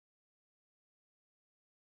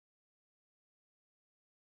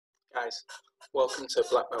Guys, welcome to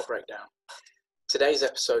Black Belt Breakdown. Today's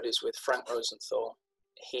episode is with Frank Rosenthal.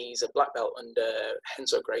 He's a black belt under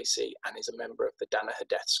Renzo Gracie and is a member of the Danaher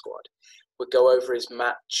Death Squad. We'll go over his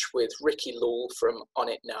match with Ricky Lule from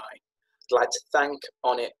Onnit Invitational. I'd like to thank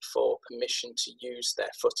Onnit for permission to use their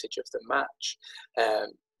footage of the match,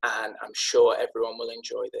 and I'm sure everyone will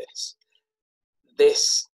enjoy this.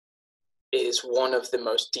 This is one of the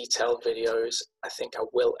most detailed videos I think I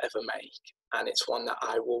will ever make, and it's one that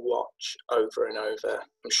I will watch over and over.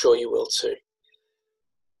 I'm sure you will too.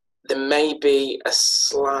 There may be a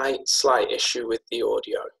slight issue with the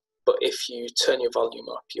audio, but if you turn your volume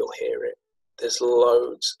up, you'll hear it. There's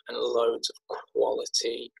loads and loads of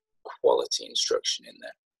quality instruction in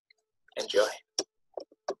there. Enjoy.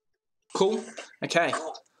 Cool. Okay,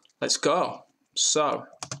 let's go. So,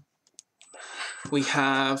 we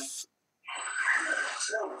have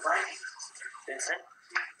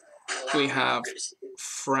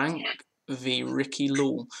Frank v. Ricky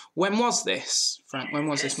Lule. When was this, Frank? When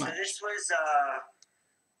was this match? So this was,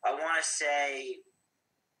 I want to say,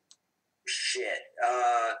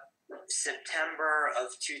 September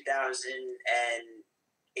of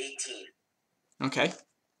 2018. Okay.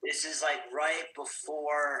 This is like right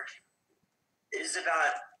before, it is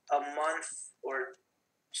about a month or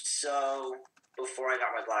so before I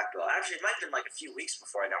got my black belt. Actually, it might have been like a few weeks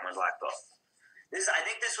before I got my black belt. I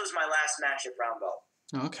think this was my last match at brown belt.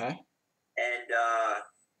 Okay. And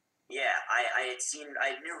yeah, I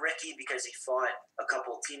knew Ricky because he fought a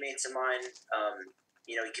couple of teammates of mine.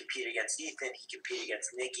 He competed against Ethan, he competed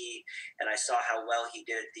against Nicky, and I saw how well he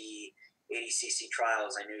did at the 80cc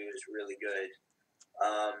trials. I knew he was really good.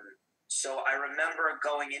 So I remember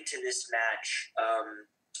going into this match,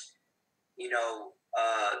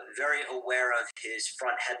 very aware of his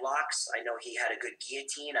front headlocks. I know he had a good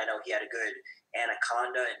guillotine. I know he had a good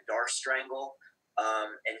anaconda and Darce strangle.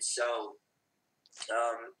 And so,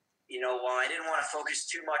 while I didn't want to focus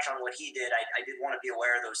too much on what he did, I did want to be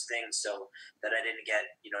aware of those things so that I didn't get,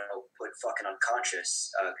 put fucking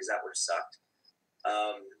unconscious, because that would have sucked.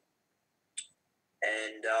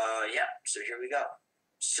 So here we go.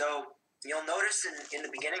 So you'll notice in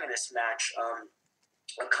the beginning of this match,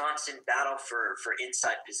 a constant battle for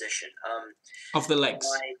inside position. Of the legs.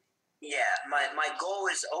 My goal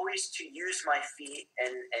is always to use my feet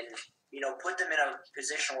and put them in a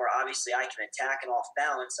position where obviously I can attack and off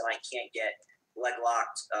balance and I can't get leg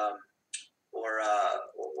locked or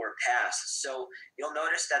pass. So you'll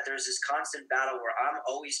notice that there's this constant battle where I'm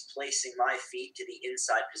always placing my feet to the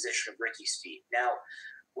inside position of Ricky's feet. Now,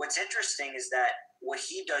 what's interesting is that what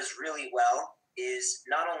he does really well is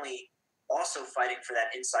not only also fighting for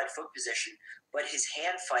that inside foot position, but his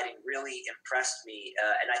hand fighting really impressed me,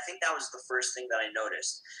 and I think that was the first thing that I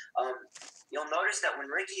noticed. You'll notice that when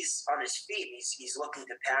Ricky's on his feet, he's looking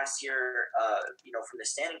to pass here, from the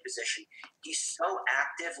standing position. He's so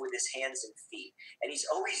active with his hands and feet, and he's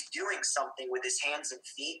always doing something with his hands and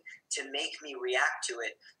feet to make me react to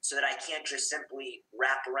it, so that I can't just simply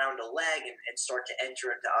wrap around a leg and start to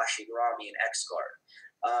enter into Ashigarami and X guard.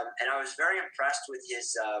 And I was very impressed with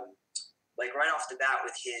his. Right off the bat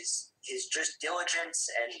with his just diligence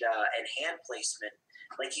and hand placement.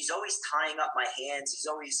 Like, he's always tying up my hands. He's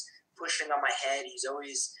always pushing on my head. He's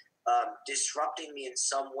always disrupting me in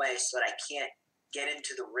some way so that I can't get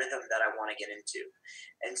into the rhythm that I want to get into.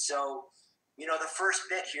 And so, the first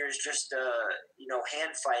bit here is just,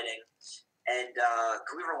 hand fighting. And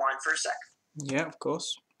can we rewind for a sec? Yeah, of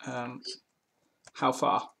course. How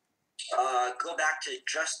far? Go back to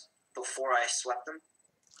just before I swept them.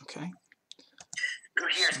 Okay.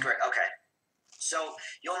 Here's great. Okay, so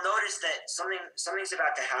you'll notice that something's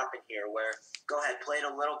about to happen here. Where, go ahead, play it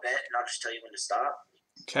a little bit, and I'll just tell you when to stop.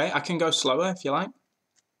 Okay, I can go slower if you like.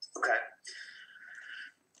 Okay.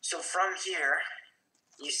 So from here,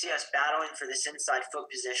 you see us battling for this inside foot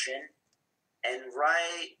position, and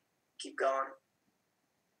keep going,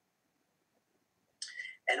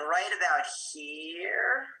 and right about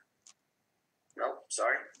here. Nope,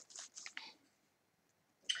 sorry.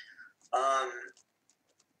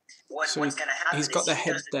 What's going to happen? He's got the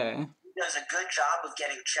head there. He does a good job of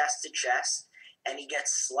getting chest to chest, and he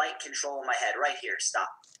gets slight control of my head. Right here, stop.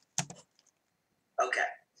 Okay.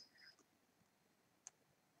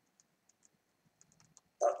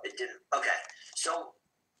 Oh, it didn't. Okay. So,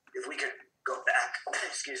 if we could go back,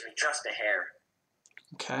 excuse me, just a hair.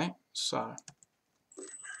 Okay, so.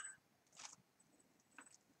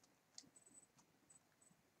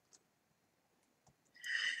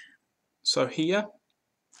 So here?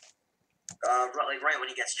 Right when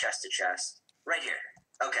he gets chest to chest. Right here.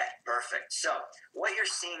 Okay, perfect. So what you're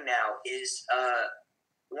seeing now is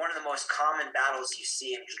one of the most common battles you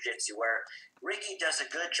see in jiu-jitsu, where Ricky does a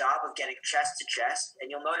good job of getting chest to chest, and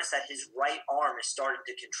you'll notice that his right arm is starting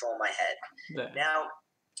to control my head. There. Now,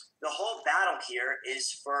 the whole battle here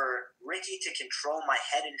is for Ricky to control my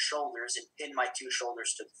head and shoulders and pin my two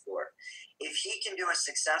shoulders to the floor. If he can do a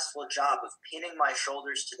successful job of pinning my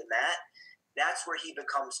shoulders to the mat, that's where he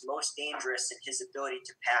becomes most dangerous in his ability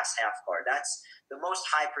to pass half guard. That's the most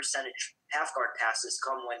high percentage half guard passes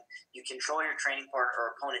come when you control your training partner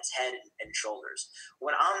or opponent's head and shoulders.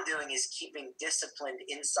 What I'm doing is keeping disciplined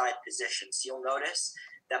inside positions. You'll notice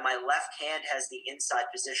that my left hand has the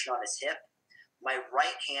inside position on his hip. My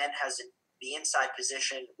right hand has the inside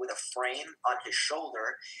position with a frame on his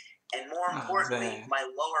shoulder. And more importantly, my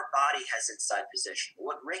lower body has inside position.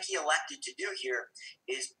 What Ricky elected to do here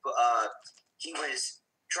is he was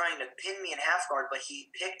trying to pin me in half guard, but he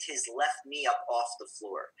picked his left knee up off the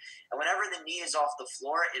floor. And whenever the knee is off the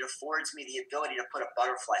floor, it affords me the ability to put a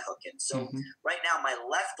butterfly hook in. So right now, my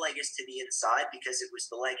left leg is to the inside because it was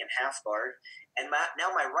the leg in half guard. And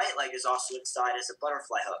now my right leg is also inside as a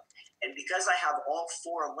butterfly hook. And because I have all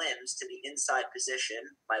four limbs to the inside position,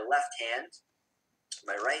 my left hand,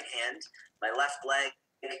 my right hand, my left leg,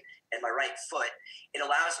 and my right foot, it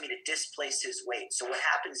allows me to displace his weight. So what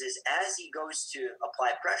happens is as he goes to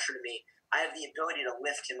apply pressure to me, I have the ability to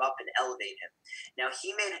lift him up and elevate him. Now,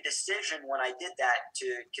 he made a decision when I did that to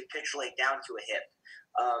capitulate down to a hip,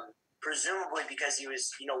 presumably because he was,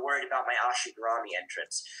 worried about my Ashigarami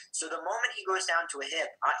entrance. So the moment he goes down to a hip,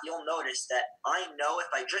 you'll notice that I know if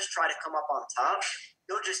I just try to come up on top,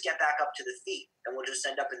 he'll just get back up to the feet, and we'll just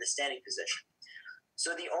end up in the standing position.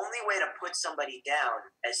 So the only way to put somebody down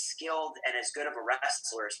as skilled and as good of a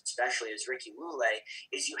wrestler, especially as Ricky Lule,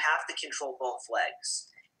 is you have to control both legs.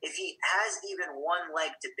 If he has even one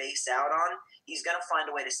leg to base out on, he's going to find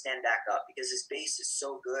a way to stand back up because his base is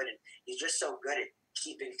so good and he's just so good at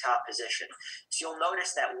keeping top position. So you'll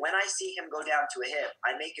notice that when I see him go down to a hip,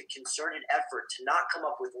 I make a concerted effort to not come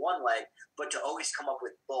up with one leg, but to always come up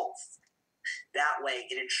with both. That way,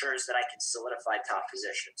 it ensures that I can solidify top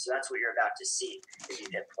position. So that's what you're about to see if you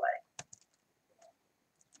hit play.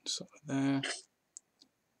 So there.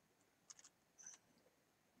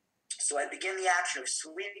 So I begin the action of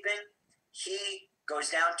sweeping. He goes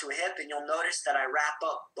down to a hip, and you'll notice that I wrap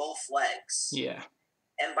up both legs. Yeah.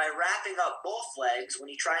 And by wrapping up both legs, when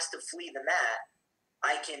he tries to flee the mat,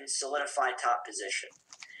 I can solidify top position.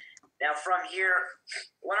 Now, from here,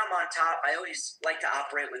 when I'm on top, I always like to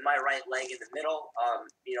operate with my right leg in the middle,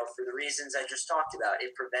 for the reasons I just talked about.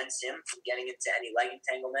 It prevents him from getting into any leg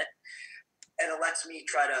entanglement, and it lets me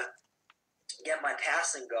try to get my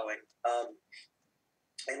passing going.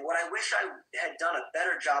 And what I wish I had done a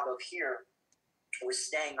better job of here was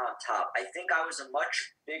staying on top. I think I was a much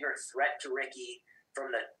bigger threat to Ricky from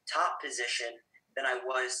the top position than I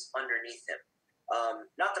was underneath him.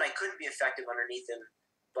 Not that I couldn't be effective underneath him,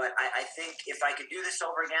 but I think if I could do this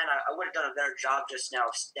over again, I would have done a better job just now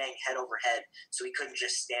of staying head over head so he couldn't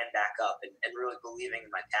just stand back up and really believing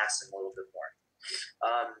in my passing a little bit more.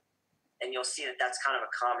 And you'll see that that's kind of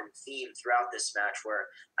a common theme throughout this match where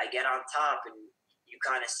I get on top and you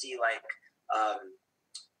kind of see like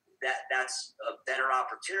that's a better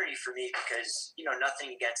opportunity for me because,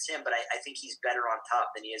 nothing against him, but I think he's better on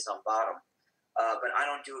top than he is on bottom. But I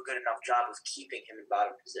don't do a good enough job of keeping him in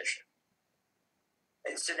bottom position.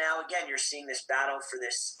 And so now, again, you're seeing this battle for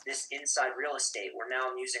this inside real estate where now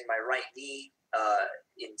I'm using my right knee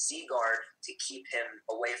in Z-guard to keep him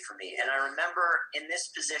away from me. And I remember in this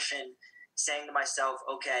position saying to myself,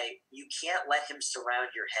 okay, you can't let him surround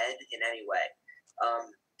your head in any way.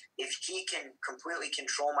 If he can completely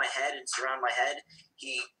control my head and surround my head,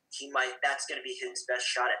 he might, that's going to be his best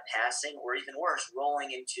shot at passing, or even worse,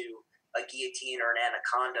 rolling into a guillotine or an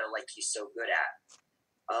anaconda like he's so good at.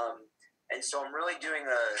 And so I'm really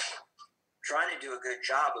trying to do a good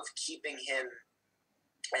job of keeping him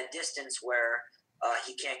at distance where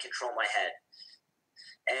he can't control my head.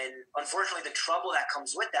 And unfortunately, the trouble that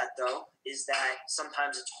comes with that, though, is that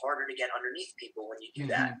sometimes it's harder to get underneath people when you do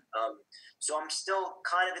that. So I'm still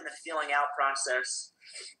kind of in the feeling out process.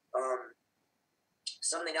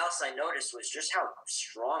 Something else I noticed was just how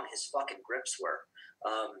strong his fucking grips were.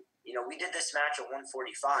 We did this match at 145,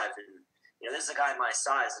 and this is a guy my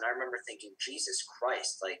size, and I remember thinking, Jesus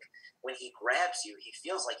Christ, like, when he grabs you, he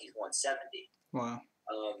feels like he's 170. Wow.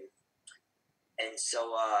 And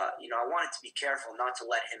so, I wanted to be careful not to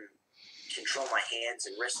let him control my hands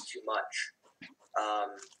and risk too much.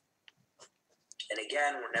 And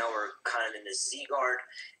again, we're kind of in this Z-guard,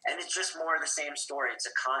 and it's just more of the same story. It's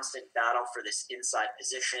a constant battle for this inside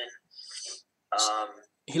position.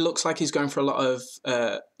 he looks like he's going for a lot of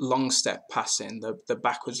long step passing, the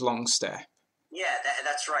backwards long step. Yeah,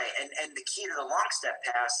 that's right. And the key to the long step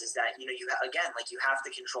pass is that, you have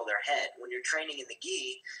to control their head. When you're training in the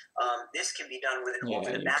gi, this can be done with an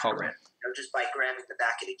over the back grip, just by grabbing the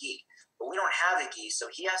back of the gi. But we don't have a gi, so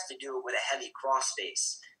he has to do it with a heavy cross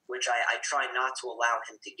face, which I try not to allow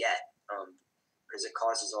him to get, because it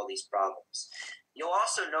causes all these problems. You'll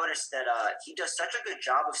also notice that he does such a good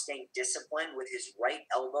job of staying disciplined with his right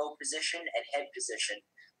elbow position and head position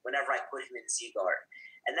whenever I put him in Z-guard.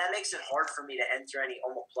 And that makes it hard for me to enter any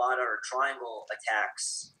omoplata or triangle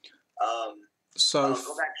attacks.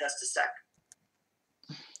 Go back just a sec.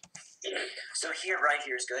 So right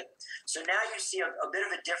here is good. So now you see a bit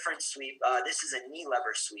of a different sweep. This is a knee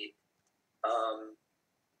lever sweep. I'm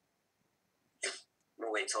going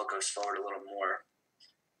to wait till it goes forward a little more.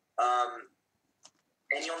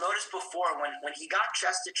 And you'll notice before, when he got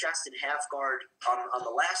chest to chest and half guard on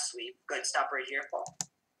the last sweep. Good, stop right here, Paul.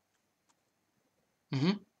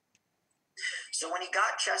 Mm-hmm. So when he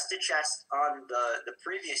got chest to chest on the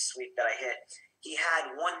previous sweep that I hit, he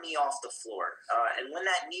had one knee off the floor. And when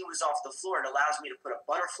that knee was off the floor, it allows me to put a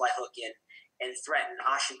butterfly hook in and threaten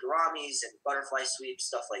ashigaramis and butterfly sweeps,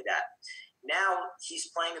 stuff like that. Now he's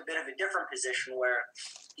playing a bit of a different position where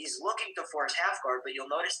he's looking to force half guard, but you'll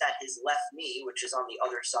notice that his left knee, which is on the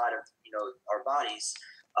other side of our bodies,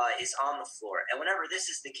 is on the floor. And whenever this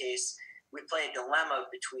is the case, we play a dilemma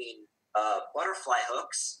between butterfly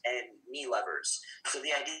hooks and knee levers. So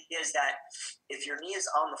the idea is that if your knee is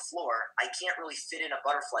on the floor, I can't really fit in a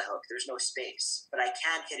butterfly hook. There's no space. But I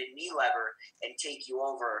can hit a knee lever and take you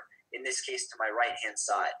over, in this case, to my right-hand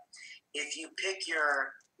side. If you pick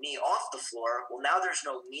your knee off the floor, well, now there's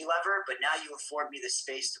no knee lever, but now you afford me the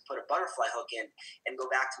space to put a butterfly hook in and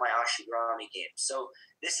go back to my ashigarami game. So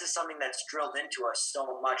this is something that's drilled into us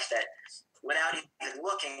so much that without even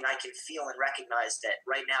looking, I can feel and recognize that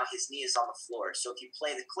right now his knee is on the floor. So if you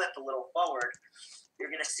play the clip a little forward, you're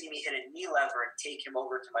going to see me hit a knee lever and take him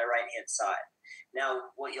over to my right-hand side. Now,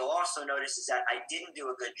 what you'll also notice is that I didn't do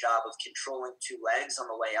a good job of controlling two legs on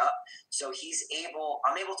the way up. So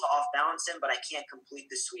I'm able to off-balance him, but I can't complete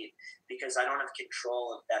the sweep because I don't have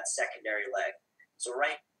control of that secondary leg. So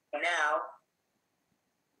right now,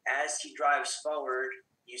 as he drives forward,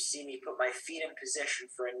 you see me put my feet in position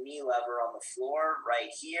for a knee lever on the floor right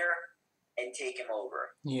here and take him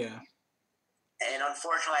over. Yeah. And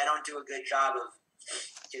unfortunately, I don't do a good job of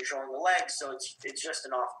controlling the legs, so it's just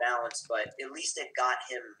an off balance, but at least it got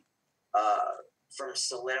him from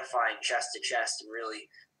solidifying chest to chest and really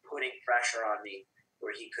putting pressure on me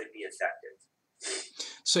where he could be effective.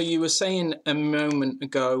 So you were saying a moment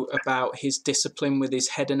ago about his discipline with his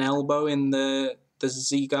head and elbow in the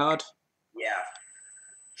Z-guard? Yeah.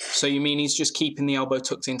 So you mean he's just keeping the elbow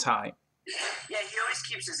tucked in tight? Yeah, he always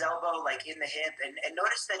keeps his elbow in the hip, and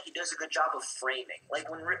notice that he does a good job of framing. Like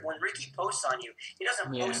when Ricky posts on you, he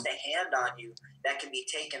doesn't post a hand on you that can be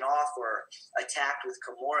taken off or attacked with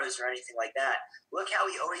kimuras or anything like that. Look how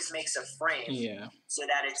he always makes a frame, so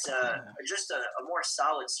that it's just a more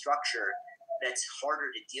solid structure that's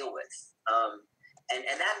harder to deal with. And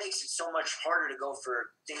that makes it so much harder to go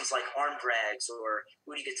for things like arm drags or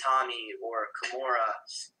Udigatami or Kimura.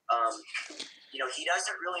 He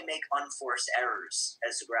doesn't really make unforced errors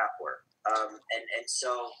as a grappler. And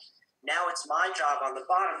so now it's my job on the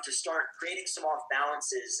bottom to start creating some off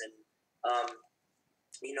balances and,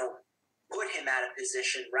 put him out of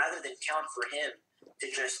position rather than count for him to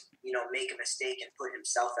just, make a mistake and put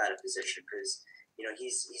himself out of position because,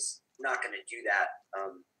 he's not going to do that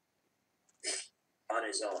on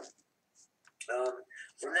his own.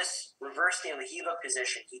 From this reverse De La Riva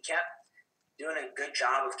position, he kept doing a good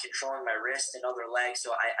job of controlling my wrist and other legs,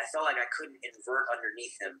 so I felt like I couldn't invert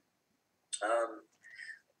underneath him.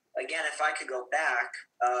 Again, if I could go back,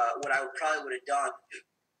 what I probably would have done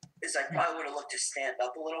is I probably would have looked to stand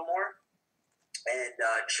up a little more and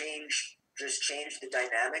change the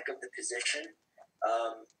dynamic of the position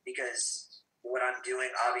because what I'm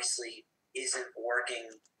doing obviously isn't working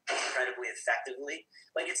incredibly effectively.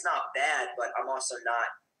 Like, it's not bad, but I'm also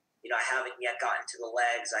not, I haven't yet gotten to the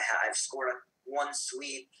legs. I've scored one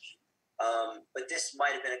sweep, but this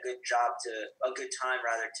might have been a good time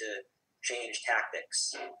to change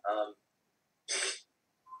tactics.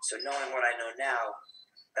 So knowing what I know now,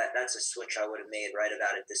 that's a switch I would have made right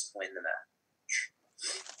about at this point in the match.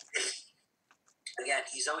 Again,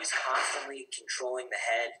 he's always constantly controlling the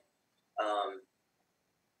head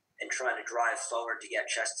and trying to drive forward to get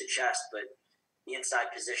chest to chest, but the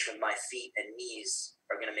inside position of my feet and knees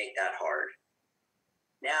are going to make that hard.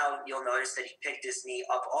 Now you'll notice that he picked his knee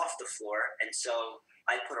up off the floor, and so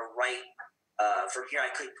I put a right From here, I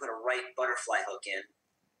could put a right butterfly hook in.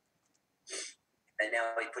 And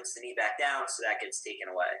now he puts the knee back down, so that gets taken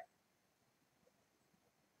away.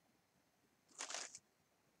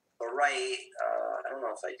 The right, I don't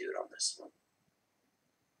know if I do it on this one.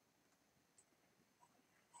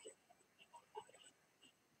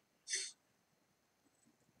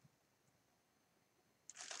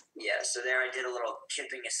 Yeah, so there I did a little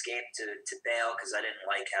kipping escape to bail because I didn't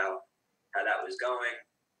like how that was going,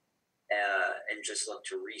 and just look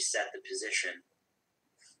to reset the position.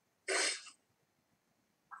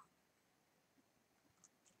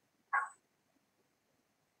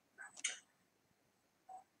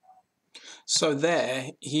 So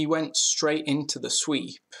there, he went straight into the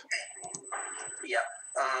sweep. Yep.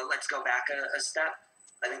 Let's go back a step.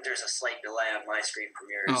 I think there's a slight delay on my screen from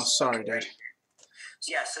yours. Oh, sorry, okay. dude.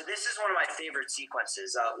 So yeah, so this is one of my favorite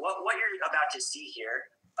sequences. What you're about to see here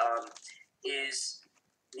is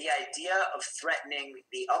the idea of threatening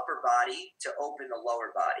the upper body to open the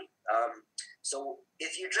lower body. So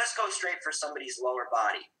if you just go straight for somebody's lower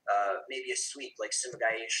body, maybe a sweep like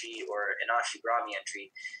Sumagaeshi or an Ashigarami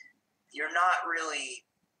entry, you're not really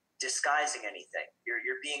disguising anything.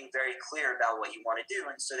 You're being very clear about what you want to do,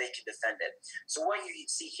 and so they can defend it. So what you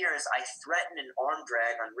see here is I threaten an arm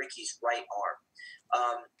drag on Ricky's right arm.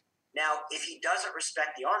 Now, if he doesn't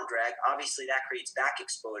respect the arm drag, obviously that creates back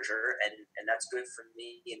exposure, and that's good for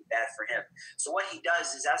me and bad for him. So what he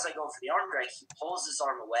does is as I go for the arm drag, he pulls his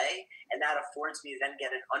arm away, and that affords me to then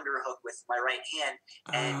get an underhook with my right hand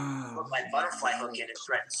and put my butterfly hook in and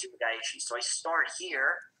threaten Sumagaeshi. So I start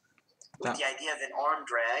here with the idea of an arm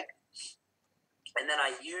drag, and then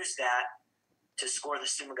I use that to score the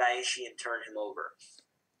Sumagaeshi and turn him over.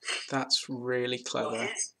 That's really clever. So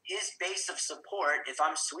his base of support, if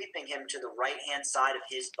I'm sweeping him to the right-hand side of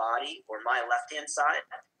his body or my left-hand side,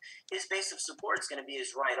 his base of support is going to be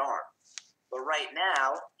his right arm. But right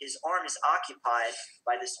now, his arm is occupied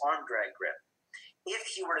by this arm drag grip. If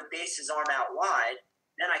he were to base his arm out wide,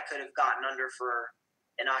 then I could have gotten under for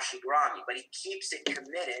an Ashigarami. But he keeps it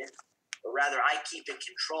committed, or rather I keep it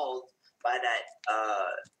controlled by that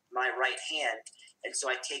my right hand, and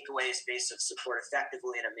so I take away his base of support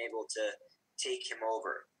effectively, and I'm able to take him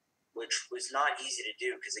over, which was not easy to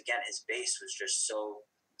do because, again, his base was just so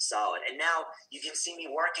solid. And now you can see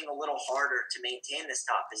me working a little harder to maintain this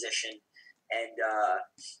top position and,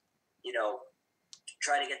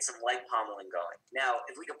 try to get some leg pommeling going. Now,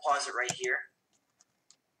 if we could pause it right here.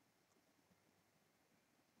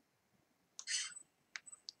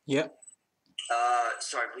 Yep.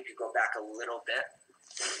 Sorry, if we could go back a little bit.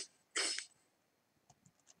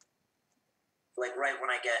 Like right when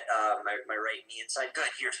I get my right knee inside. Good,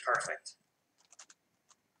 here's perfect.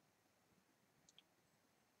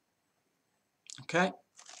 Okay.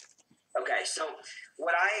 Okay, so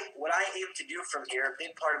what I aim to do from here, a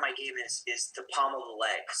big part of my game is to pommel the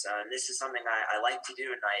legs. And this is something I like to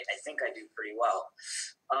do, and I think I do pretty well.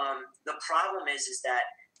 The problem is that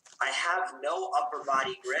I have no upper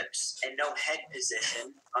body grips and no head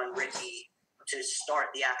position on Ricky to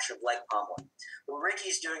start the action of leg pommeling. What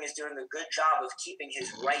Ricky's doing is doing a good job of keeping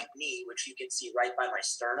his right knee, which you can see right by my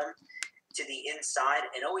sternum, to the inside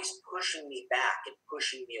and always pushing me back and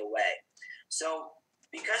pushing me away. So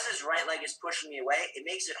because his right leg is pushing me away, it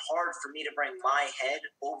makes it hard for me to bring my head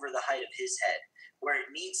over the height of his head, where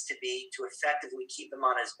it needs to be to effectively keep him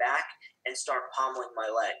on his back and start pommeling my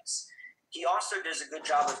legs. He also does a good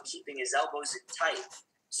job of keeping his elbows in tight.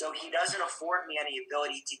 So he doesn't afford me any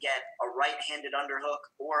ability to get a right-handed underhook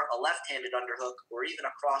or a left-handed underhook or even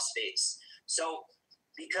a crossface. So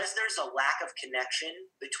because there's a lack of connection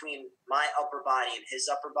between my upper body and his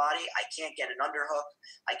upper body, I can't get an underhook,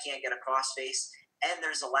 I can't get a crossface, and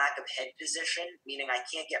there's a lack of head position, meaning I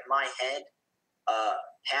can't get my head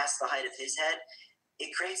past the height of his head.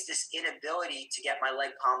 It creates this inability to get my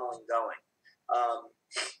leg pommeling going.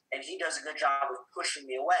 And he does a good job of pushing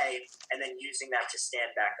me away and then using that to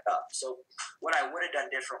stand back up. So what I would have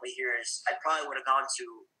done differently here is I probably would have gone to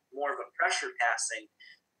more of a pressure passing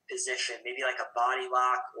position, maybe like a body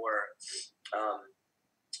lock or,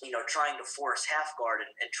 trying to force half guard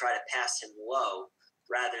and try to pass him low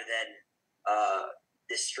rather than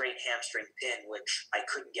this straight hamstring pin, which I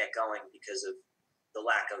couldn't get going because of the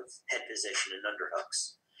lack of head position and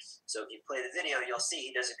underhooks. So if you play the video, you'll see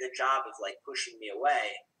he does a good job of like pushing me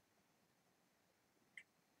away.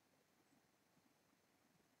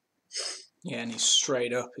 Yeah, and he's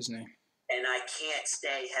straight up, isn't he? And I can't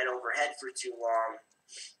stay head over head for too long.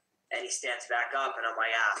 And he stands back up, and I'm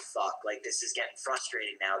like, fuck. Like, this is getting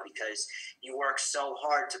frustrating now because you work so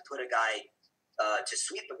hard to put a guy, to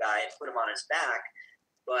sweep a guy and put him on his back.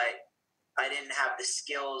 But I didn't have the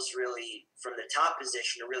skills really from the top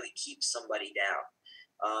position to really keep somebody down.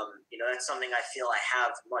 That's something I feel I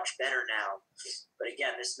have much better now. But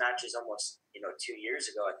again, this match is almost 2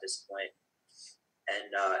 years ago at this point.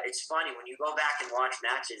 And it's funny when you go back and watch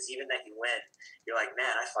matches, even that you win, you're like,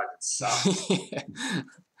 man, I fucking suck.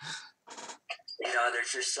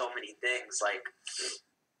 There's just so many things like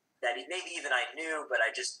that maybe even I knew, but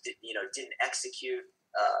I just didn't execute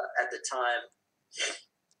at the time.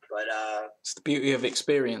 But it's the beauty of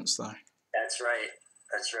experience, though. That's right.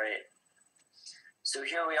 So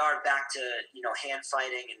here we are back to hand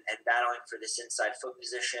fighting and battling for this inside foot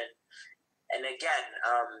position. And again,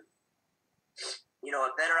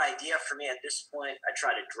 a better idea for me at this point. I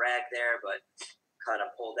tried to drag there, but kind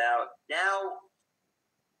of pulled out. Now,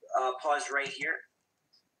 pause right here.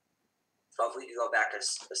 If we can go back a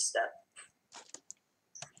step.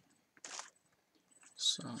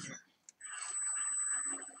 So.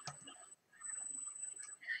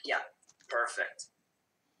 Yeah, perfect.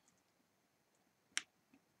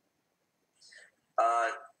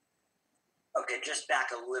 Okay, just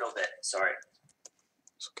back a little bit. Sorry.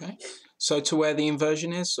 It's okay. So to where the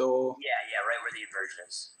inversion is, or? Yeah, right where the inversion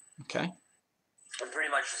is. Okay. I'm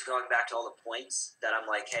pretty much just going back to all the points that I'm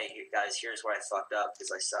like, hey, guys, here's where I fucked up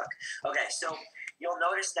because I suck. Okay, so you'll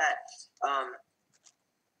notice that I'm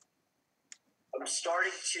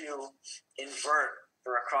starting to invert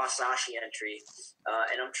for a cross-ashi entry,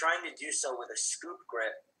 and I'm trying to do so with a scoop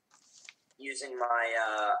grip using my,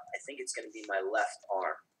 I think it's going to be my left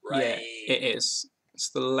arm, right? Yeah, it is. It's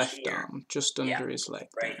the left arm, just under his leg.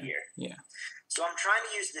 Right here. Yeah. So I'm trying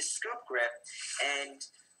to use this scoop grip, and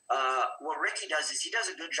what Ricky does is he does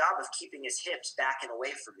a good job of keeping his hips back and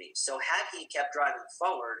away from me. So had he kept driving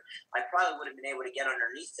forward, I probably would have been able to get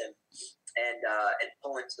underneath him and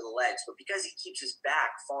pull into the legs. But because he keeps his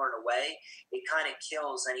back far and away, it kind of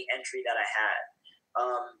kills any entry that I had.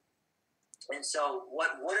 And so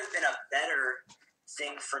what would have been a better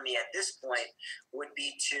thing for me at this point would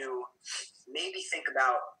be to maybe think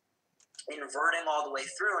about inverting all the way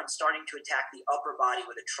through and starting to attack the upper body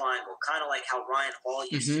with a triangle, kind of like how Ryan Hall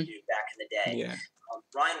used to do back in the day. Yeah.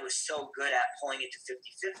 Ryan was so good at pulling it to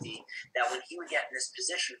 50-50 that when he would get in this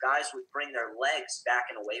position, guys would bring their legs back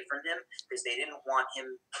and away from him because they didn't want him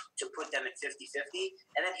to put them at 50-50,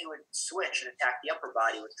 and then he would switch and attack the upper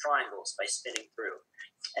body with triangles by spinning through.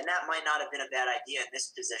 And that might not have been a bad idea in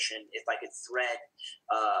this position if I could thread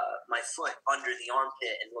my foot under the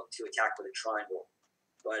armpit and look to attack with a triangle.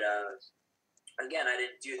 But again, I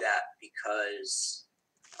didn't do that because,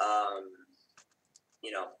 I'm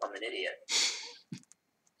an idiot.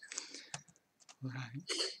 Right.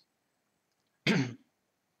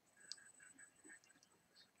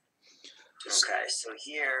 Okay, so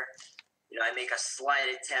here, I make a slight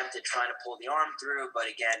attempt at trying to pull the arm through, but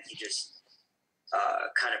again, he just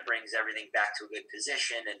kind of brings everything back to a good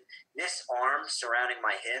position. And this arm surrounding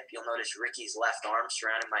my hip, you'll notice Ricky's left arm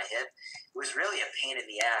surrounding my hip, was really a pain in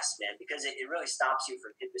the ass, man, because it really stops you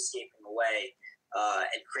from hip escaping away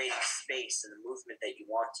and creating space in the movement that you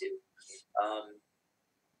want to.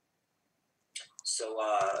 So,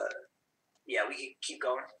 yeah, we can keep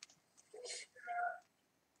going.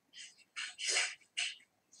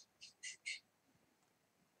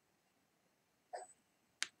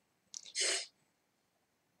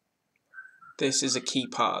 This is a key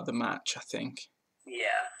part of the match, I think.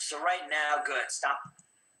 Yeah, so right now, good. Stop.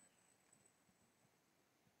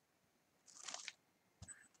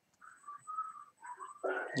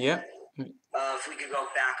 Yeah. If we could go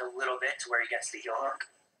back a little bit to where he gets the heel hook.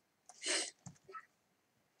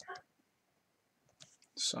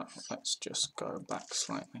 So let's just go back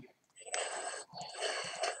slightly.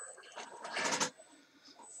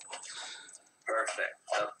 Perfect.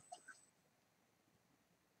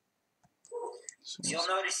 So you'll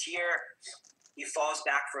notice here he falls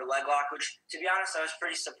back for a leg lock, which, to be honest, I was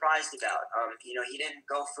pretty surprised about. He didn't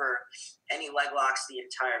go for any leg locks the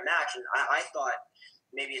entire match, and I thought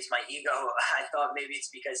maybe it's my ego. I thought maybe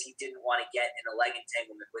it's because he didn't want to get in a leg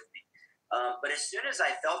entanglement with me. But as soon as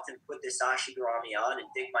I felt him put this ashigarami on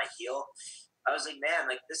and dig my heel, I was like, man,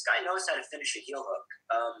 like, this guy knows how to finish a heel hook.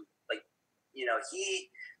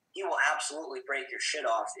 He will absolutely break your shit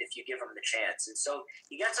off if you give him the chance. And so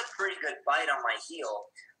he gets a pretty good bite on my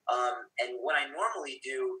heel. And what I normally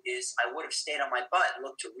do is I would have stayed on my butt and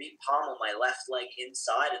looked to re-pommel my left leg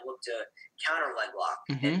inside and look to counter leg lock.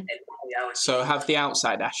 Mm-hmm. And normally I would have the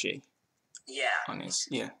outside ashi. Yeah. On his,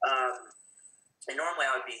 yeah. And normally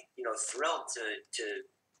I would be, thrilled to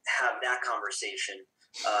have that conversation.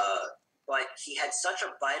 But he had such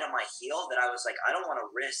a bite on my heel that I was like, I don't want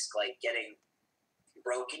to risk, like, getting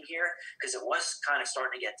broken here because it was kind of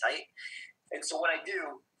starting to get tight. And so what I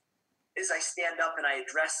do is I stand up and I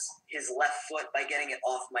address his left foot by getting it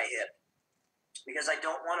off my hip, because I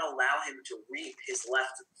don't want to allow him to reap his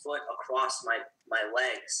left foot across my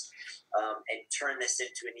legs and turn this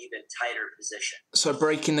into an even tighter position. So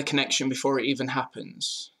breaking the connection before it even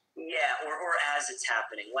happens. Yeah, or as it's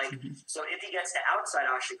happening. Like, so if he gets to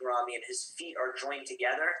outside ashigarami and his feet are joined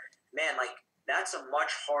together, man, like, that's a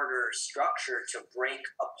much harder structure to break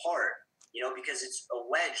apart, you know, because it's a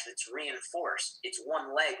wedge that's reinforced. It's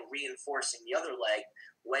one leg reinforcing the other leg,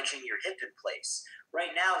 wedging your hip in place.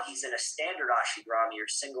 Right now, he's in a standard ashigarami, or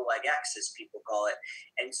single leg X, as people call it.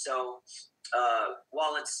 And so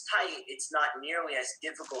while it's tight, it's not nearly as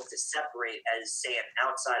difficult to separate as, say, an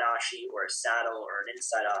outside ashi or a saddle or an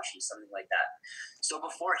inside ashi, something like that. So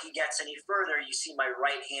before he gets any further, you see my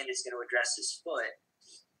right hand is going to address his foot,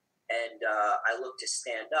 and I look to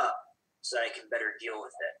stand up so that I can better deal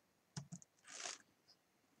with it.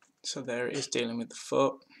 So there it is, dealing with the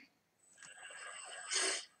foot.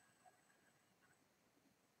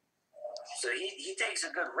 So he takes a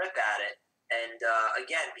good rip at it. And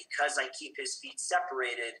again, because I keep his feet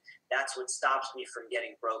separated, that's what stops me from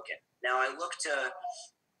getting broken. Now I look to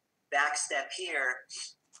backstep here,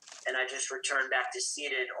 and I just return back to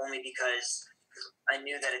seated, only because I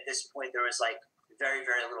knew that at this point there was like very,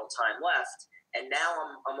 very little time left. And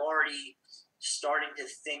now I'm already starting to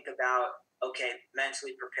think about, okay,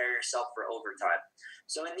 mentally prepare yourself for overtime.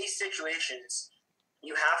 So in these situations,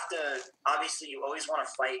 you have to, obviously you always want to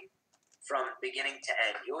fight from beginning to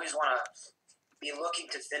end. You always want to be looking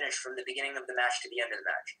to finish from the beginning of the match to the end of the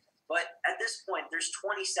match. But at this point, there's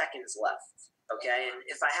 20 seconds left, okay? And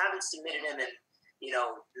if I haven't submitted him in,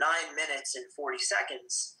 9 minutes and 40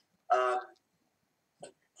 seconds,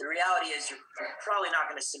 the reality is you're probably not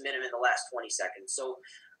going to submit him in the last 20 seconds. So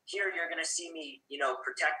here you're going to see me,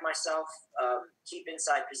 protect myself, keep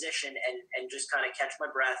inside position, and just kind of catch my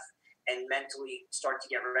breath and mentally start to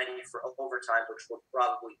get ready for overtime, which we're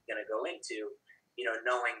probably going to go into,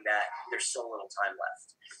 knowing that there's so little time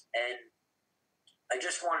left. And I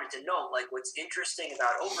just wanted to note, like, what's interesting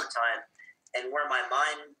about overtime and where my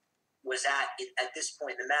mind was at this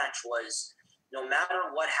point in the match was, no matter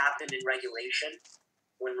what happened in regulation,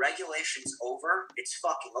 when regulation's over, it's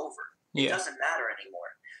fucking over. It doesn't matter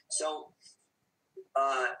anymore. So,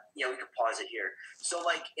 we could pause it here. So,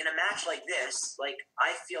 like, in a match like this, like,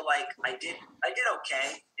 I feel like I did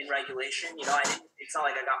okay in regulation. It's not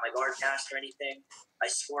like I got my guard cast or anything. I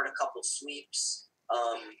scored a couple sweeps.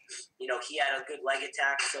 He had a good leg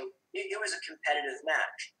attack. So it was a competitive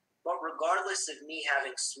match. But regardless of me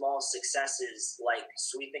having small successes, like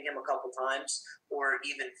sweeping him a couple times, or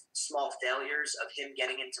even small failures of him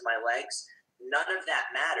getting into my legs, none of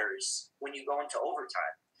that matters when you go into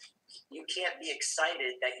overtime. You can't be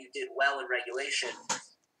excited that you did well in regulation.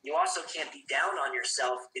 You also can't be down on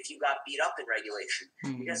yourself if you got beat up in regulation,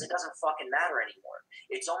 because it doesn't fucking matter anymore.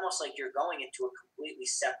 It's almost like you're going into a completely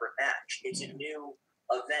separate match. It's a new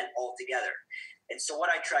event altogether. And so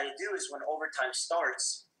what I try to do is when overtime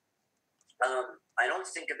starts, I don't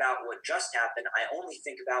think about what just happened. I only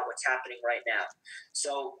think about what's happening right now.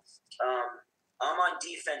 So I'm on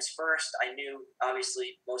defense first. I knew,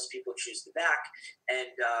 obviously, most people choose the back. And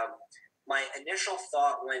my initial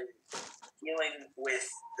thought when dealing with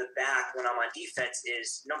the back when I'm on defense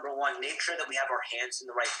is, number one, make sure that we have our hands in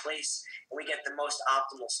the right place and we get the most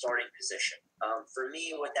optimal starting position. For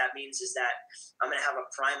me, what that means is that I'm going to have a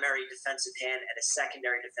primary defensive hand and a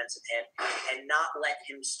secondary defensive hand, and not let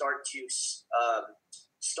him start with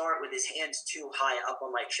his hands too high up on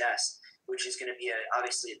my chest, which is going to be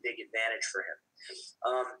obviously a big advantage for him.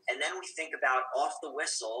 And then we think about off the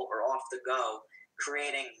whistle or off the go,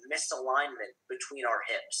 creating misalignment between our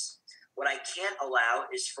hips. What I can't allow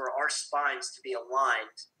is for our spines to be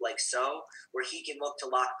aligned like so, where he can look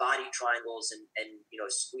to lock body triangles and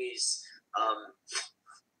squeeze,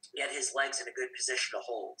 get his legs in a good position to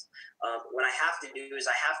hold. What I have to do is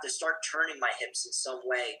I have to start turning my hips in some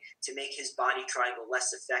way to make his body triangle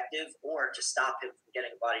less effective, or to stop him from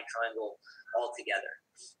getting a body triangle altogether.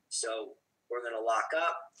 So we're going to lock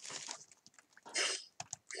up.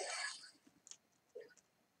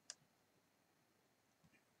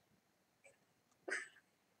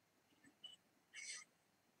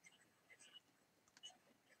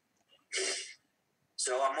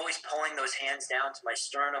 So I'm always pulling those hands down to my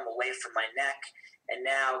sternum, away from my neck. And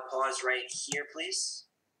now pause right here, please.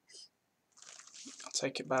 I'll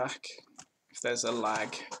take it back if there's a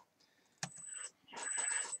lag.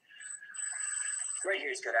 Right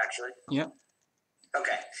here is good, actually. Yep.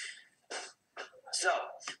 Okay. So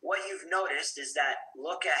what you've noticed is that,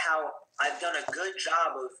 look at how I've done a good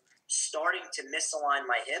job of starting to misalign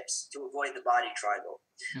my hips to avoid the body triangle.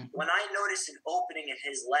 When I notice an opening in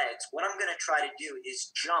his legs, what I'm going to try to do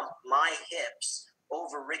is jump my hips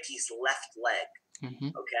over Ricky's left leg.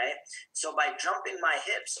 Okay? So by jumping my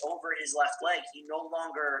hips over his left leg, he no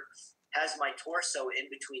longer has my torso in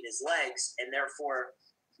between his legs, and therefore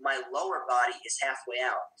my lower body is halfway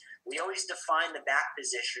out. We always define the back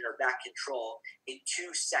position or back control in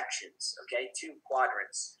two sections, okay, two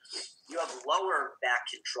quadrants. You have lower back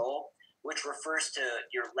control, which refers to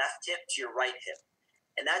your left hip to your right hip.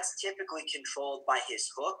 And that's typically controlled by his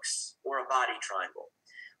hooks or a body triangle.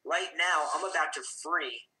 Right now, I'm about to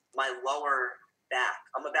free my lower back.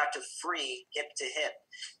 I'm about to free hip to hip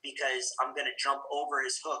because I'm going to jump over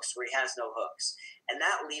his hooks where he has no hooks. And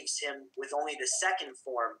that leaves him with only the second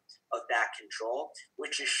form of back control,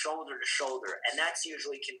 which is shoulder to shoulder. And that's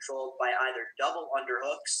usually controlled by either double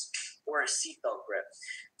underhooks or a seatbelt grip.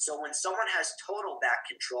 So when someone has total back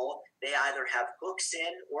control, they either have hooks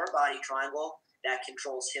in or a body triangle that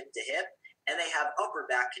controls hip to hip, and they have upper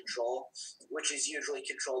back control, which is usually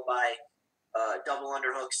controlled by double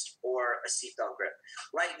underhooks or a seatbelt grip.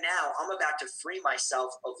 Right now, I'm about to free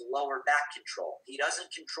myself of lower back control. He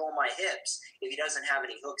doesn't control my hips if he doesn't have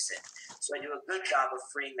any hooks in. So I do a good job of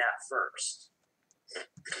freeing that first.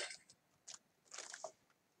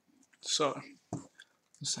 So, I'll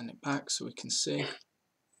send it back so we can see.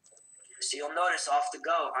 So you'll notice off the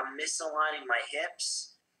go, I'm misaligning my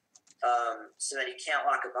hips so that he can't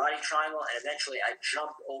lock a body triangle, and eventually I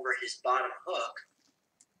jump over his bottom hook,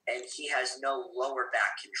 and he has no lower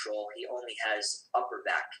back control. He only has upper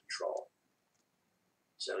back control.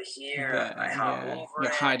 So here I hop over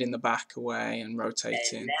You're hiding the back away and rotating.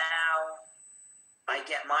 And now I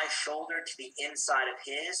get my shoulder to the inside of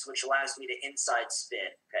his, which allows me to inside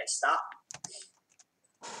spin. Okay, stop.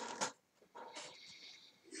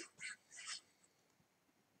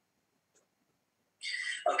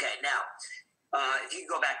 Okay, now, if you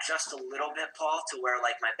go back just a little bit, Paul, to where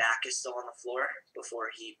like my back is still on the floor before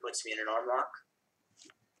he puts me in an arm lock.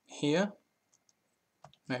 Here,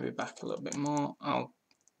 maybe back a little bit more. I'll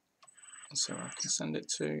see where I can send it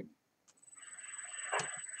to.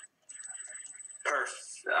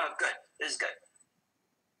 Perfect. Good. This is good.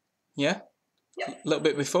 Yeah. Yep. A little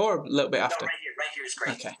bit before, or a little bit after. No, right here is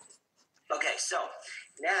great. Okay. Okay, so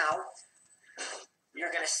now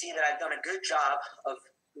you're going to see that I've done a good job of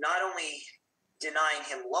not only denying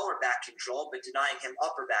him lower back control, but denying him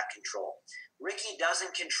upper back control. Ricky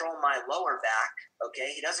doesn't control my lower back,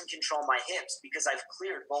 okay? He doesn't control my hips because I've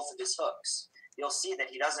cleared both of his hooks. You'll see that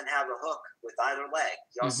he doesn't have a hook with either leg.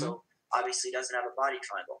 He also obviously doesn't have a body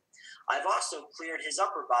triangle. I've also cleared his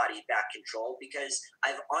upper body back control because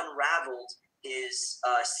I've unraveled his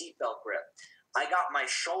seatbelt grip. I got my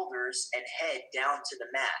shoulders and head down to the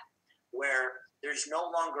mat where there's no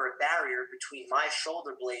longer a barrier between my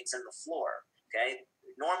shoulder blades and the floor. Okay,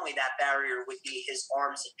 normally that barrier would be his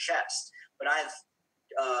arms and chest, but I've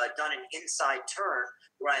done an inside turn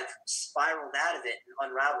where I've spiraled out of it and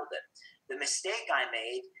unraveled it. The mistake I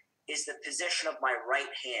made is the position of my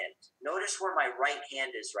right hand. Notice where my right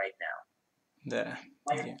hand is right now. There.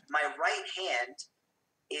 My right hand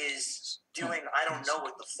is doing, I don't know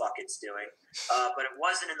what the fuck it's doing, but it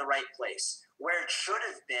wasn't in the right place. Where it should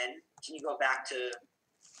have been, can you go back to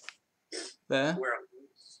there? Where it was?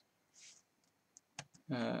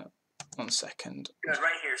 1 second. Good,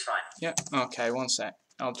 right here is fine. Yeah, okay, 1 sec.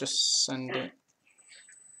 I'll just send it.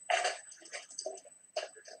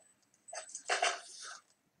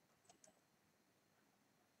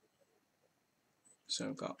 So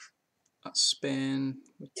we've got that spin,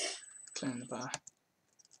 clearing the bar.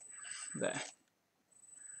 There.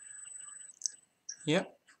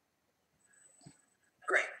 Yep.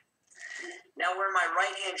 Great. Now where my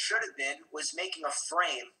right hand should have been was making a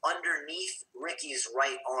frame underneath Ricky's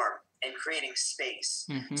right arm and creating space.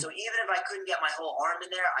 So even if I couldn't get my whole arm in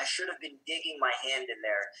there, I should have been digging my hand in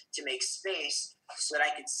there to make space so that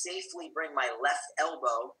I could safely bring my left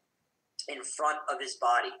elbow in front of his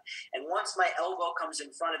body. And once my elbow comes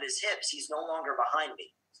in front of his hips, he's no longer behind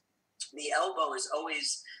me. The elbow is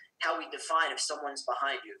always how we define if someone's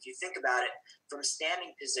behind you. If you think about it, from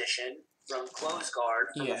standing position, from close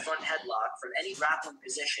guard, from the front headlock, from any grappling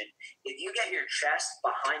position, if you get your chest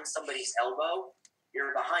behind somebody's elbow,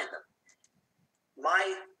 you're behind them.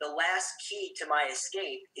 The last key to my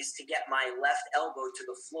escape is to get my left elbow to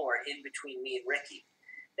the floor in between me and Ricky.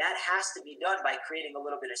 That has to be done by creating a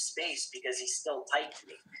little bit of space because he's still tight to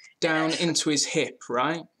me. Down into his hip,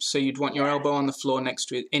 right? So you'd want your elbow on the floor next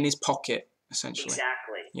to it, in his pocket, essentially.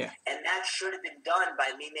 Exactly. Yeah. And that should have been done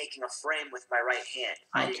by me making a frame with my right hand.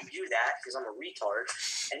 I didn't do that because I'm a retard.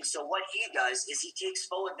 And so what he does is he takes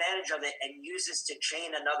full advantage of it and uses to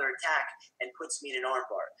chain another attack and puts me in an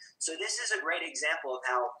armbar. So this is a great example of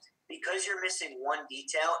how, because you're missing one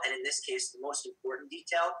detail, and in this case, the most important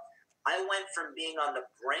detail, I went from being on the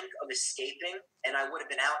brink of escaping, and I would have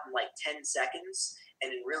been out in like 10 seconds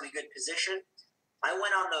and in really good position. I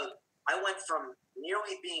went from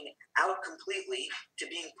nearly being out completely to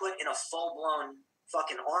being put in a full-blown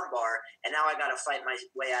fucking armbar, and now I got to fight my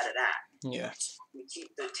way out of that. Yeah. We keep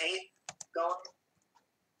the tape going.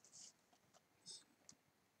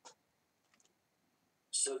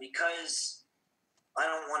 So because I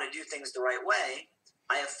don't want to do things the right way,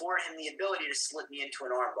 I afford him the ability to slip me into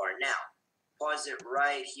an armbar. Now, pause it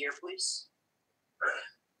right here, please.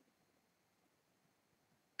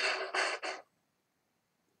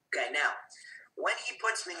 Okay, now, when he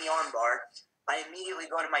puts me in the armbar, I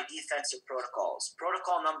immediately go to my defensive protocols.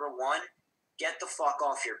 Protocol number 1, get the fuck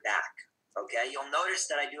off your back. Okay, you'll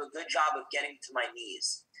notice that I do a good job of getting to my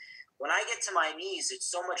knees. When I get to my knees, it's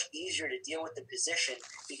so much easier to deal with the position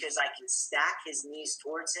because I can stack his knees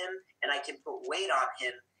towards him and I can put weight on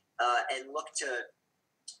him and look to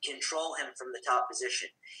control him from the top position.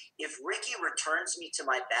 If Ricky returns me to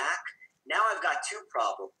my back, now I've got 2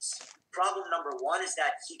 problems. Problem number 1 is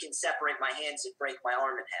that he can separate my hands and break my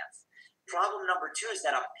arm in half. Problem number 2 is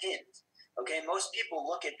that I'm pinned. Okay, most people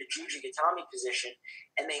look at the Jujigatami position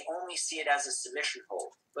and they only see it as a submission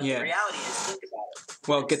hold. But the reality is, think about it.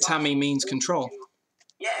 Well, gatami means control.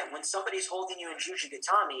 Yeah, when somebody's holding you in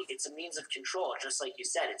Jujigatami, it's a means of control. Just like you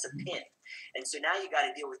said, it's a pin. And so now you got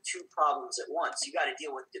to deal with 2 problems at once. You got to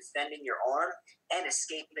deal with defending your arm and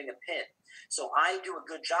escaping a pin. So I do a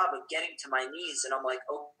good job of getting to my knees, and I'm like,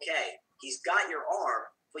 okay, he's got your arm,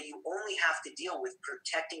 but you only have to deal with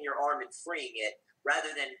protecting your arm and freeing it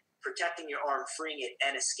rather than protecting your arm, freeing it,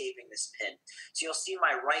 and escaping this pin. So you'll see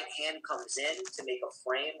my right hand comes in to make a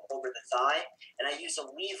frame over the thigh, and I use a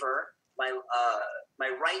lever. My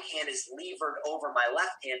right hand is levered over my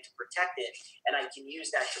left hand to protect it, and I can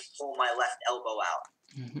use that to pull my left elbow out.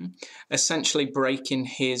 Mm-hmm. Essentially breaking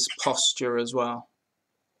his posture as well.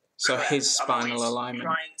 So Correct. his spinal alignment.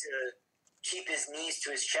 Trying to keep his knees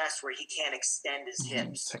to his chest where he can't extend his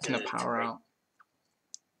hips. Taking the power out.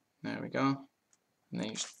 There we go. And then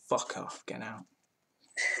you just fuck off, get out.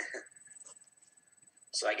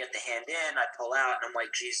 So I get the hand in, I pull out, and I'm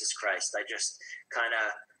like, Jesus Christ. I just kind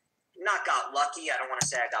of not got lucky. I don't want to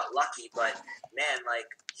say I got lucky, but man, like,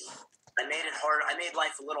 I made it hard. I made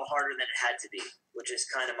life a little harder than it had to be, which is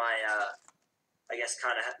kind of my, I guess,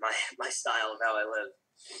 kind of my style of how I live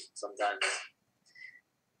sometimes.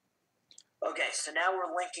 Okay, so now we're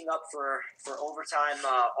linking up for overtime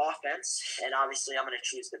offense, and obviously I'm going to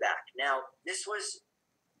choose the back. Now, this was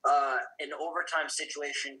an overtime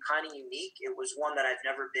situation, kind of unique. It was one that I've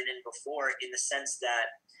never been in before, in the sense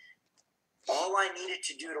that all I needed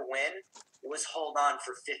to do to win was hold on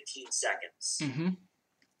for 15 seconds. Mm-hmm.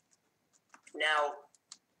 Now,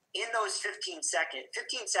 in those 15 seconds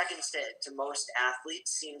to most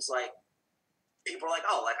athletes seems like people are like,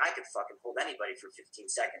 oh, like I could fucking hold anybody for 15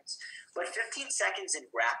 seconds. But 15 seconds in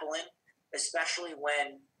grappling, especially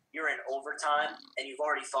when you're in overtime and you've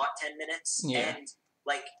already fought 10 minutes, and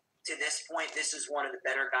like to this point, this is one of the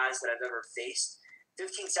better guys that I've ever faced.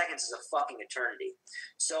 15 seconds is a fucking eternity.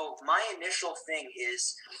 So my initial thing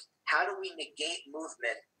is, how do we negate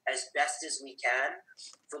movement as best as we can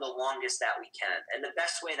for the longest that we can? And the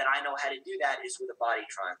best way that I know how to do that is with a body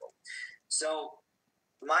triangle. So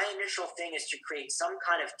my initial thing is to create some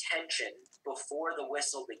kind of tension before the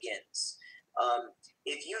whistle begins.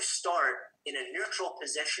 If you start in a neutral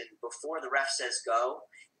position before the ref says go,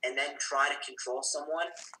 and then try to control someone,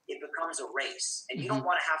 it becomes a race. And you don't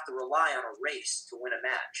want to have to rely on a race to win a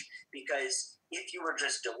match, because if you were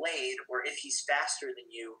just delayed, or if he's faster than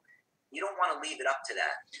you, you don't want to leave it up to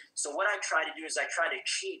that. So what I try to do is I try to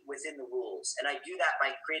cheat within the rules, and I do that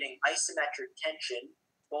by creating isometric tension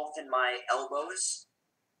both in my elbows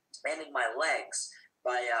and in my legs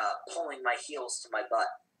by pulling my heels to my butt.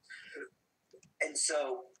 And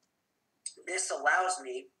so this allows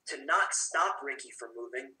me to not stop Ricky from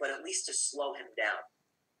moving, but at least to slow him down.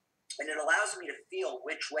 And it allows me to feel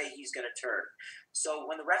which way he's going to turn. So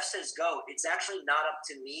when the ref says go, it's actually not up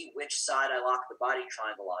to me which side I lock the body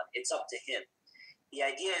triangle on. It's up to him. The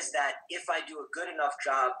idea is that if I do a good enough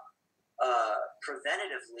job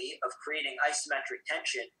preventatively of creating isometric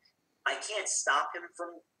tension, I can't stop him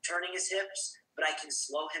from turning his hips, but I can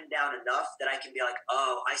slow him down enough that I can be like,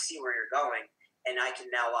 oh, I see where you're going. And I can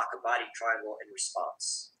now lock a body triangle in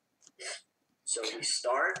response. So we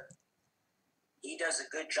start. he does a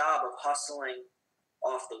good job of hustling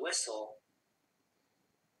off the whistle,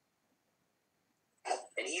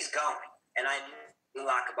 and he's going. And I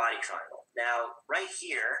lock a body triangle. Now, right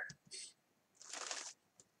here,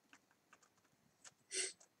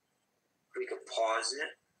 we could pause it.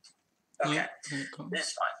 Okay, this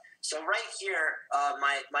is fine. So right here,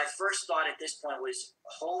 my first thought at this point was,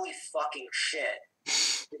 holy fucking shit.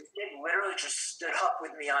 This kid literally just stood up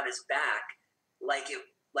with me on his back like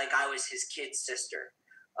I was his kid's sister.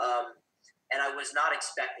 And I was not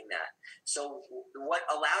expecting that. So what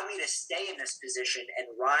allowed me to stay in this position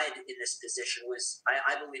and ride in this position was,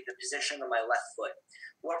 I believe, the position of my left foot.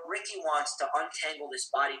 What Ricky wants to untangle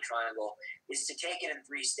this body triangle is to take it in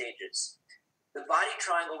 3 stages. The body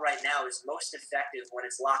triangle right now is most effective when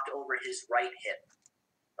it's locked over his right hip,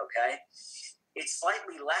 okay? It's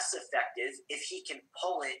slightly less effective if he can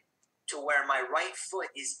pull it to where my right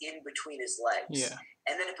foot is in between his legs. Yeah.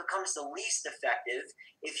 And then it becomes the least effective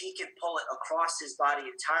if he can pull it across his body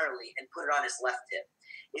entirely and put it on his left hip.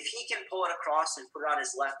 If he can pull it across and put it on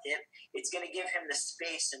his left hip, it's going to give him the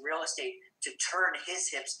space and real estate to turn his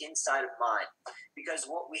hips inside of mine. Because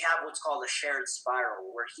we have what's called a shared spiral,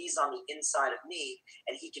 where he's on the inside of me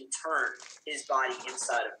and he can turn his body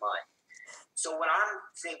inside of mine. So what I'm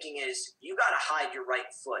thinking is, you got to hide your right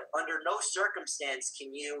foot. Under no circumstance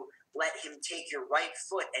can you let him take your right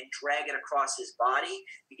foot and drag it across his body,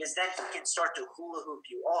 because then he can start to hula hoop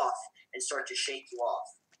you off and start to shake you off.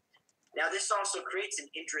 Now, this also creates an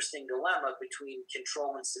interesting dilemma between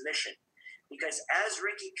control and submission, because as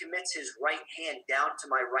Ricky commits his right hand down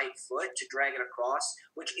to my right foot to drag it across,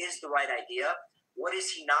 which is the right idea, what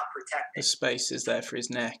is he not protecting? The space is there for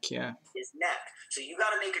his neck, yeah. His neck. So you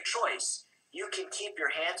got to make a choice. You can keep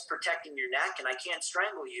your hands protecting your neck, and I can't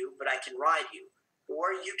strangle you, but I can ride you.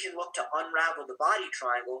 Or you can look to unravel the body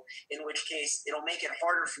triangle, in which case it'll make it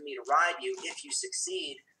harder for me to ride you if you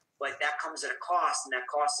succeed, but that comes at a cost, and that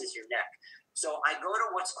cost is your neck. So I go to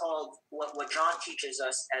what's called, what John teaches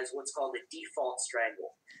us as what's called a default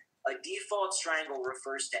strangle. A default strangle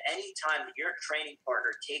refers to any time that your training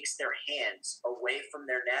partner takes their hands away from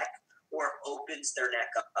their neck or opens their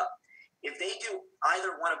neck up. If they do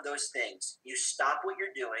either one of those things, you stop what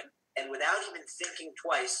you're doing, and without even thinking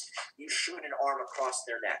twice, you shoot an arm across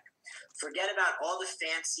their neck. Forget about all the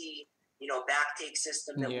fancy, back take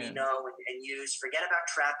system that we know and use. Forget about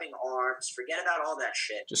trapping arms. Forget about all that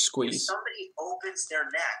shit. Just squeeze. If somebody opens their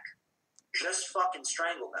neck, just fucking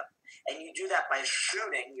strangle them. And you do that by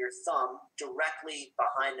shooting your thumb directly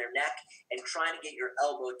behind their neck and trying to get your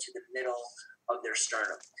elbow to the middle of their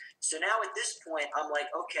sternum. So now at this point, I'm like,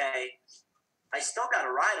 okay, I still got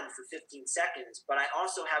to ride them for 15 seconds, but I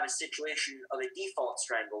also have a situation of a default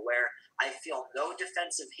strangle where I feel no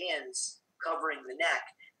defensive hands covering the neck.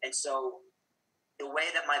 And so the way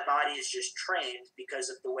that my body is just trained, because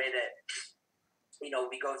of the way that,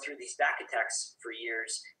 we go through these back attacks for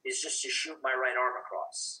years, is just to shoot my right arm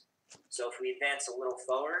across. So if we advance a little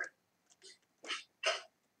forward.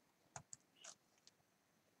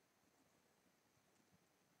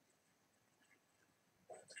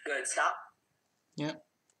 Good, stop. Yeah.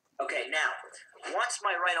 Okay, now, once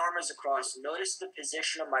my right arm is across, notice the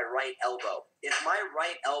position of my right elbow. If my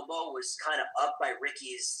right elbow was kind of up by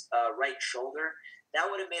Ricky's right shoulder, that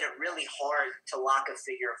would have made it really hard to lock a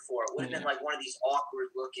figure of 4. It would have been like one of these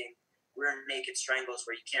awkward-looking rear naked strangles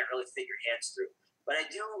where you can't really fit your hands through. But I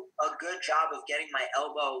do a good job of getting my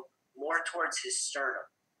elbow more towards his sternum.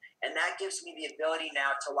 And that gives me the ability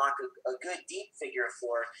now to lock a good deep figure of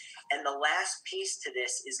 4. And the last piece to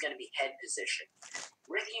this is going to be head position.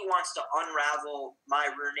 Ricky wants to unravel my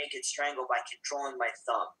rear naked strangle by controlling my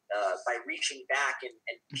thumb, by reaching back and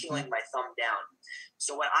peeling my thumb down.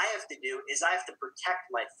 So what I have to do is I have to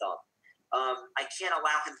protect my thumb. I can't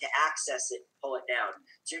allow him to access it and pull it down.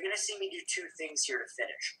 So you're going to see me do 2 things here to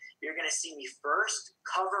finish. You're going to see me first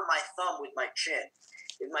cover my thumb with my chin.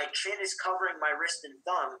 If my chin is covering my wrist and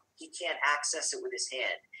thumb, he can't access it with his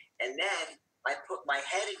hand. And then I put my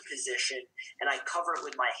head in position and I cover it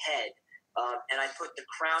with my head. And I put the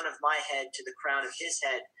crown of my head to the crown of his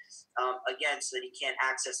head, again, so that he can't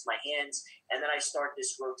access my hands. And then I start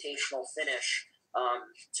this rotational finish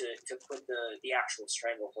to put the actual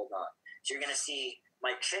stranglehold on. So you're going to see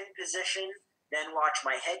my chin position, then watch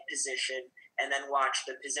my head position, and then watch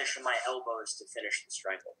the position of my elbows to finish the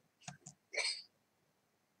strangle.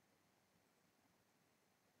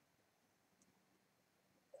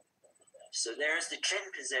 So there's the chin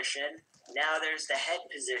position. Now there's the head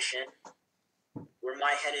position, where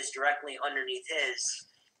my head is directly underneath his,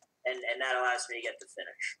 and that allows me to get the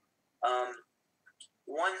finish.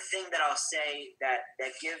 One thing that I'll say that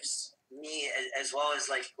gives me, as well as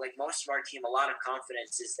like most of our team, a lot of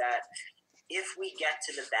confidence is that if we get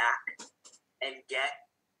to the back and get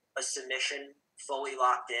a submission fully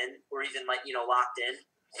locked in, or even locked in,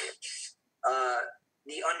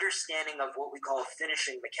 the understanding of what we call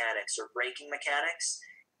finishing mechanics or breaking mechanics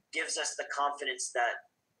gives us the confidence that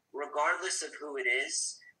regardless of who it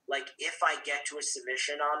is, like if I get to a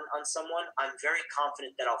submission on someone, I'm very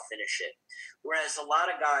confident that I'll finish it. Whereas a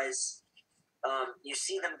lot of guys, you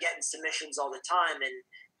see them getting submissions all the time, and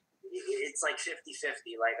it's like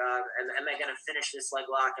 50-50. Like, am I going to finish this leg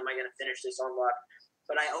lock? Am I going to finish this arm lock?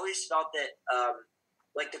 But I always felt that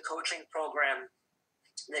like the coaching program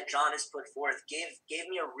that John has put forth gave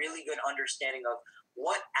me a really good understanding of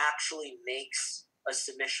what actually makes a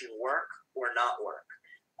submission work or not work.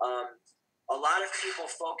 A lot of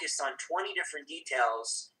people focus on 20 different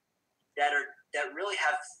details that really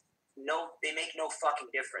they make no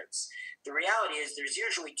fucking difference. The reality is there's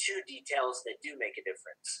usually 2 details that do make a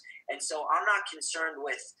difference. And so I'm not concerned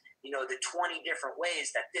with, the 20 different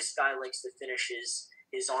ways that this guy likes to finish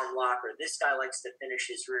his arm lock, or this guy likes to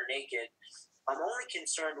finish his rear naked. I'm only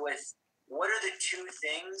concerned with what are the 2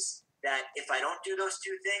 things that if I don't do those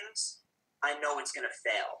 2 things, I know it's going to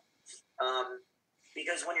fail.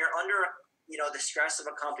 Because when you're under, the stress of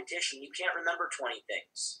a competition, you can't remember 20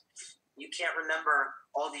 things. You can't remember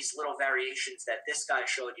all these little variations that this guy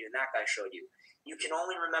showed you and that guy showed you. You can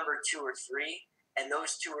only remember 2 or 3, and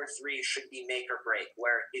those 2 or 3 should be make or break,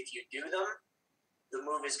 where if you do them, the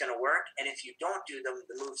move is going to work, and if you don't do them,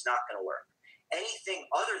 the move's not going to work. Anything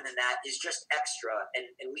other than that is just extra,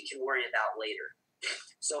 and we can worry about later.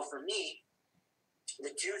 So for me,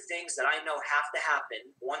 the 2 things that I know have to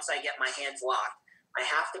happen once I get my hands locked, I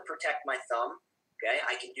have to protect my thumb. Okay,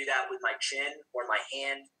 I can do that with my chin or my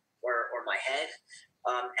hand or my head,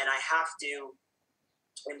 and I have to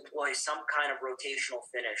employ some kind of rotational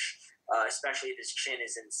finish, especially if his chin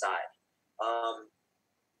is inside.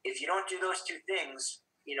 If you don't do those 2 things,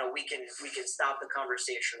 we can stop the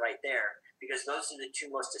conversation right there, because those are the 2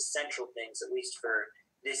 most essential things, at least for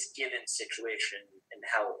this given situation and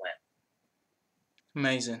how it went.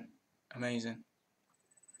 Amazing.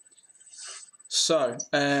 So,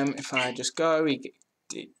 if I just go, he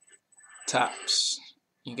taps,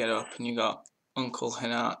 you get up, and you got Uncle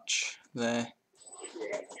Hinach there.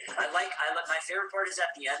 I like my favorite part is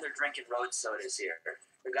at the end they're drinking road sodas here.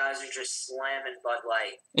 The guys are just slamming Bud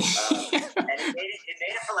Light, and it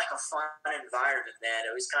made it for like a fun environment, man.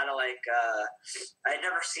 It was kind of like I had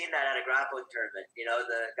never seen that at a grappling tournament.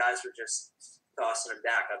 The guys were just tossing them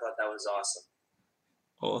back. I thought that was awesome.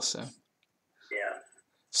 Awesome. Yeah.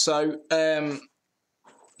 So,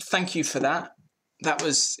 thank you for that. That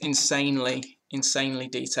was insanely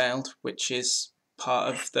detailed, which is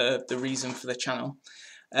part of the reason for the channel.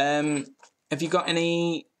 Have you got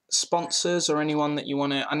any sponsors or anyone that you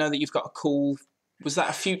want to... I know that you've got a cool... Was that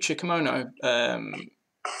a Future kimono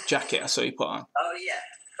jacket I saw you put on? Oh, yeah.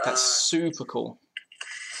 That's super cool.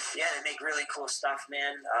 Yeah, they make really cool stuff,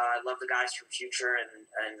 man. I love the guys from Future and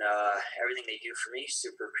everything they do for me.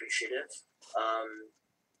 Super appreciative.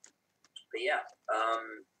 But yeah,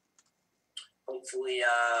 hopefully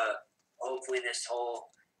this whole,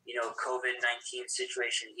 COVID-19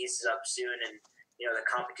 situation eases up soon, and, the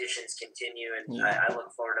competitions continue. And I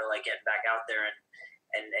look forward to like getting back out there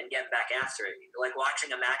and getting back after it. Like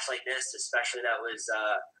watching a match like this, especially that was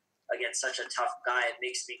against such a tough guy, it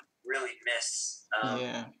makes me really miss,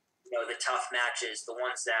 the tough matches, the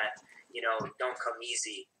ones that, don't come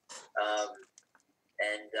easy. I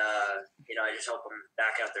just hope I'm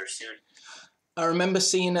back out there soon. I remember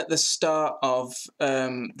seeing at the start of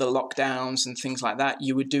the lockdowns and things like that,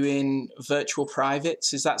 you were doing virtual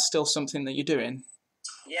privates. Is that still something that you're doing?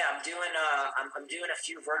 Yeah, I'm doing a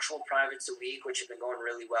few virtual privates a week, which have been going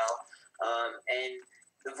really well. And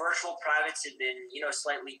the virtual privates have been,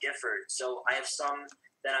 slightly different. So I have some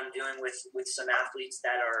that I'm doing with some athletes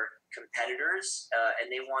that are competitors, and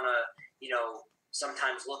they want to,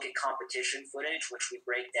 sometimes look at competition footage, which we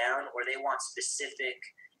break down, or they want specific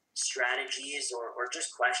strategies or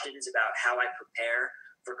just questions about how I prepare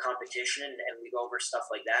for competition, and we go over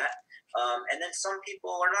stuff like that. And then some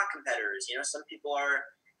people are not competitors. Some people are,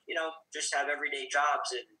 just have everyday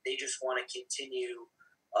jobs, and they just want to continue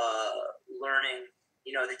learning,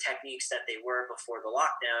 the techniques that they were before the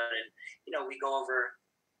lockdown. And, we go over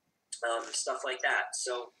stuff like that.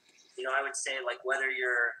 So, I would say, like, whether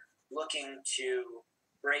you're looking to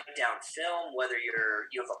break down film, whether you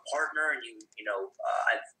have a partner, and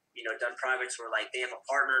I've done privates where like they have a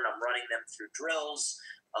partner and I'm running them through drills,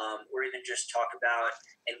 or even just talk about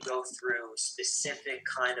and go through specific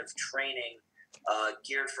kind of training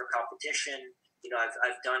geared for competition.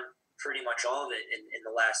 I've done pretty much all of it in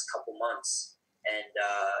the last couple months. And,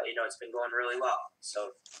 it's been going really well.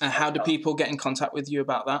 So, how do people get in contact with you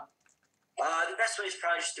about that? The best way is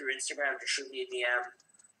probably just through Instagram. Just shoot me a DM.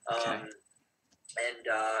 Okay. And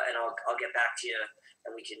I'll get back to you,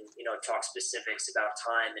 and we can, talk specifics about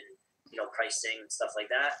time and, pricing and stuff like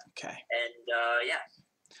that. Okay. And, yeah.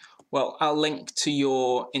 Well, I'll link to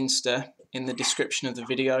your Insta in the description of the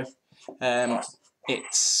video.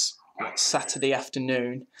 It's Saturday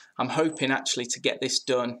afternoon. I'm hoping actually to get this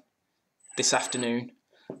done this afternoon,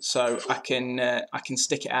 so I can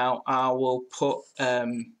stick it out. I'll put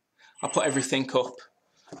everything up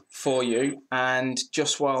for you, and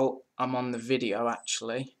just while I'm on the video,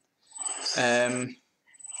 actually, so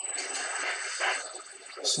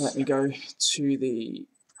let me go to the.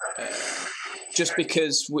 Just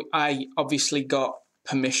because I obviously got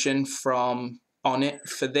permission from Onnit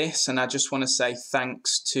for this, and I just want to say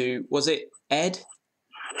thanks to, was it Ed?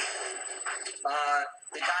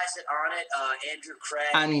 The guys at Onnit, Andrew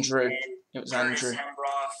Craig. Andrew. It was Curtis Andrew.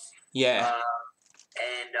 Hembroff. Yeah.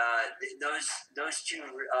 And those two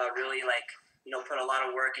really put a lot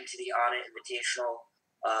of work into the Onnit Invitational.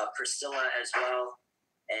 Priscilla as well,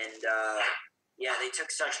 and yeah, they took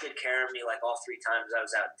such good care of me all 3 times I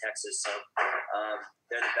was out in Texas. So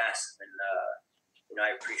they're the best, and I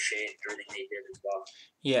appreciate everything they did as well.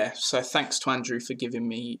 Yeah, so thanks to Andrew for giving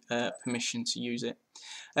me permission to use it.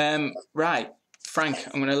 Right, Frank,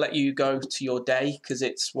 I'm going to let you go to your day, because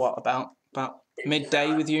it's about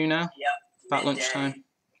midday with you now? Yeah. About midday. Lunchtime?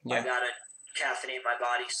 Yeah. I got to caffeinate my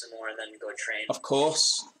body some more and then go train. Of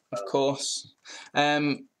course.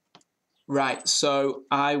 Right, so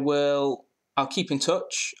I'll keep in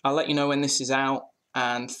touch. I'll let you know when this is out,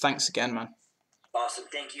 and thanks again, man. Awesome.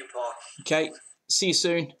 Thank you, Paul. Okay, see you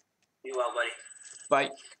soon. Be well, buddy. Bye.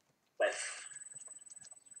 Bye.